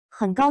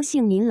很高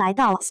兴您来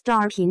到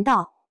Star 频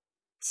道，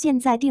现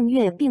在订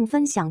阅并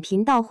分享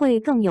频道会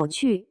更有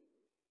趣。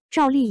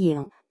赵丽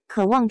颖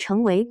渴望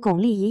成为巩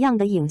俐一样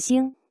的影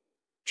星。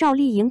赵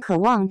丽颖渴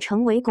望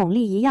成为巩俐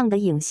一样的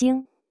影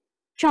星。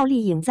赵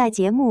丽颖在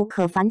节目《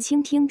可凡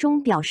倾听》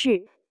中表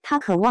示，她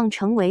渴望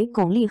成为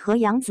巩俐和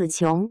杨紫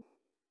琼，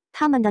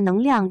她们的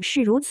能量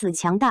是如此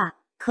强大，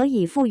可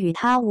以赋予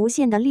她无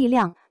限的力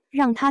量，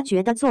让她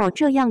觉得做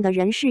这样的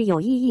人是有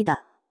意义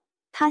的。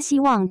她希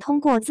望通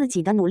过自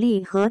己的努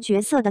力和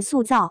角色的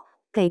塑造，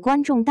给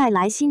观众带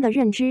来新的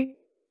认知。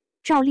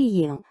赵丽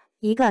颖，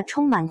一个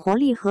充满活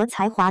力和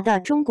才华的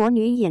中国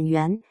女演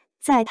员，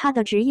在她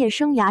的职业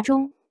生涯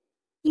中，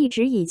一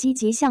直以积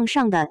极向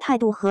上的态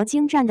度和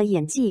精湛的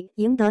演技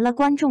赢得了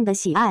观众的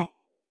喜爱。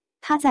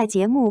她在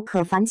节目《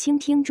可凡倾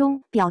听》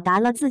中表达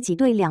了自己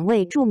对两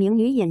位著名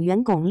女演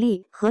员巩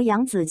俐和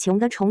杨紫琼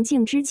的崇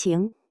敬之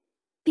情，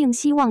并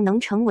希望能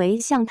成为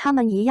像她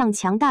们一样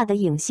强大的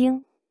影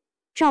星。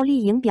赵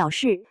丽颖表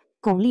示，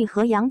巩俐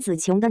和杨紫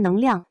琼的能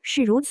量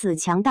是如此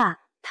强大，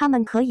她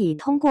们可以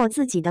通过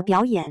自己的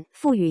表演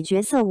赋予角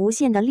色无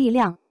限的力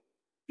量，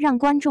让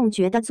观众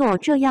觉得做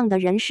这样的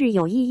人是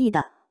有意义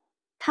的。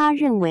她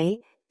认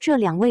为，这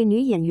两位女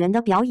演员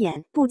的表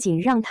演不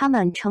仅让她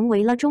们成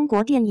为了中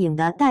国电影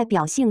的代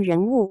表性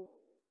人物，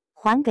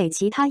还给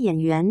其他演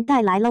员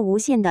带来了无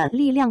限的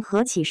力量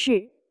和启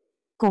示。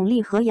巩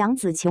俐和杨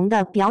紫琼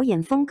的表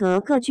演风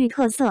格各具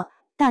特色，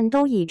但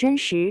都以真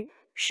实、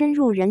深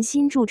入人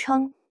心著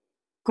称。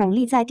巩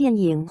俐在电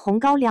影《红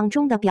高粱》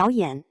中的表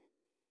演，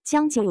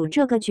将九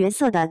这个角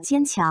色的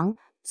坚强、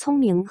聪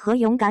明和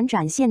勇敢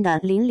展现得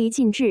淋漓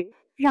尽致，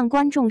让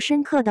观众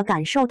深刻地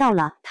感受到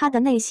了她的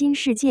内心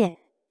世界。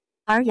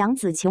而杨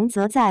紫琼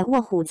则在《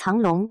卧虎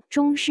藏龙》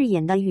中饰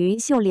演的于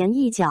秀莲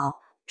一角，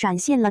展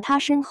现了她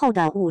深厚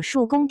的武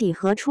术功底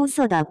和出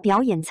色的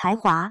表演才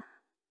华。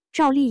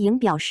赵丽颖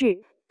表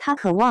示，她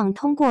渴望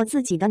通过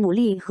自己的努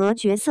力和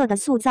角色的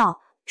塑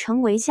造，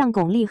成为像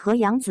巩俐和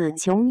杨紫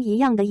琼一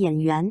样的演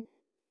员，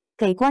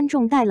给观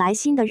众带来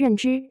新的认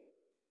知。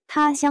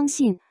她相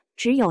信，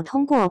只有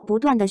通过不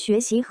断的学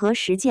习和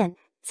实践，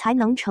才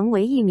能成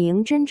为一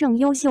名真正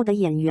优秀的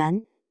演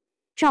员。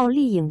赵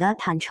丽颖的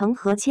坦诚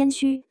和谦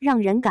虚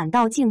让人感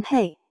到敬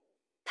佩。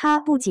她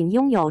不仅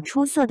拥有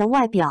出色的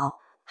外表，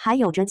还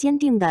有着坚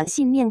定的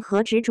信念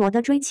和执着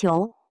的追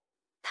求。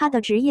她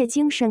的职业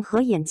精神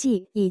和演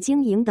技已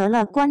经赢得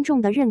了观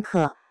众的认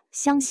可，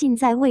相信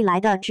在未来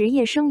的职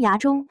业生涯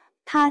中，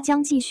她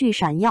将继续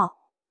闪耀。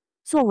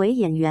作为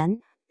演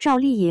员，赵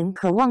丽颖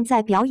渴望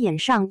在表演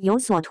上有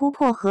所突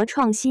破和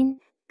创新，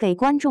给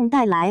观众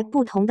带来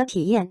不同的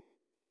体验。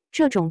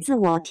这种自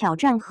我挑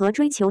战和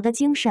追求的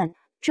精神，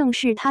正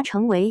是她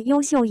成为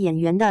优秀演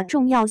员的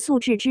重要素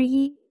质之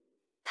一。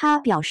她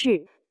表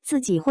示，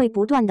自己会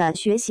不断地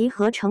学习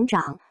和成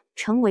长，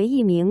成为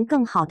一名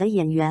更好的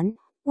演员，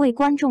为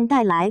观众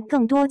带来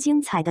更多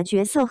精彩的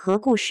角色和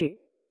故事。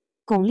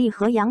巩俐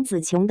和杨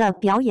紫琼的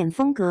表演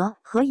风格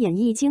和演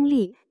艺经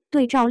历，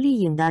对赵丽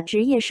颖的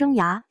职业生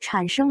涯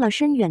产生了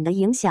深远的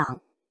影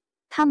响。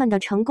他们的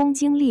成功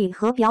经历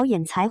和表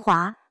演才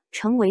华，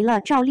成为了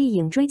赵丽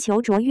颖追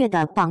求卓越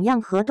的榜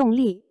样和动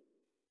力。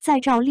在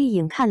赵丽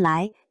颖看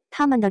来，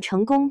他们的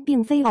成功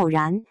并非偶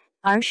然，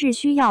而是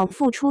需要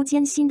付出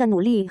艰辛的努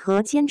力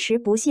和坚持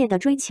不懈的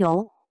追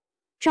求。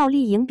赵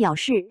丽颖表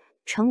示，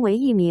成为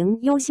一名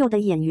优秀的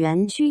演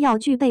员需要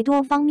具备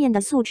多方面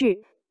的素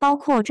质，包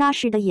括扎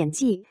实的演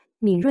技、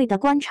敏锐的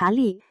观察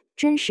力、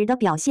真实的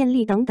表现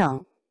力等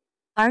等。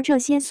而这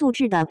些素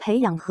质的培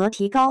养和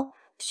提高，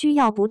需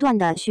要不断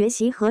的学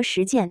习和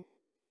实践。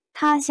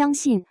她相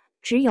信，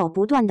只有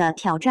不断的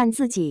挑战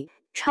自己，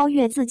超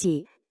越自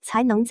己，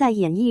才能在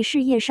演艺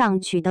事业上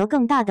取得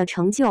更大的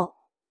成就。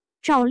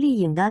赵丽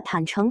颖的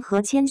坦诚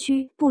和谦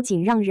虚不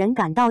仅让人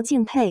感到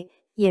敬佩，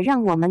也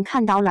让我们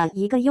看到了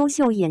一个优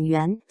秀演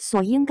员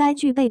所应该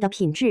具备的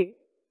品质。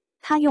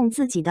她用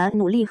自己的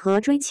努力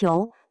和追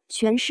求，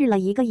诠释了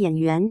一个演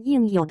员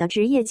应有的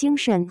职业精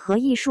神和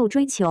艺术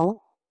追求。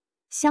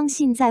相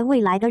信在未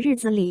来的日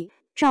子里，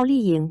赵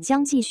丽颖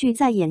将继续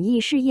在演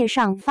艺事业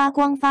上发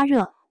光发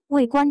热，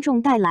为观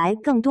众带来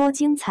更多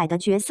精彩的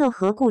角色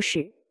和故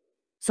事。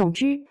总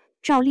之，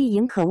赵丽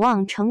颖渴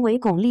望成为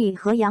巩俐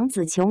和杨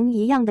紫琼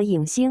一样的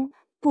影星，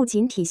不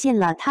仅体现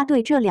了她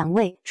对这两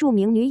位著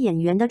名女演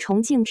员的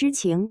崇敬之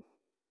情，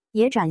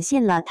也展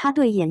现了她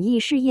对演艺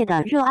事业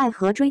的热爱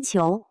和追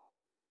求。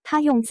她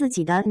用自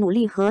己的努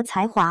力和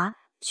才华，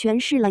诠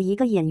释了一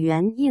个演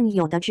员应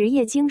有的职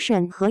业精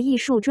神和艺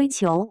术追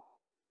求。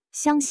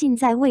相信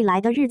在未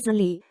来的日子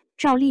里，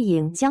赵丽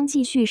颖将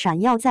继续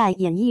闪耀在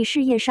演艺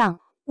事业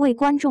上，为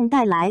观众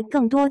带来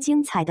更多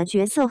精彩的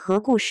角色和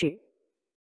故事。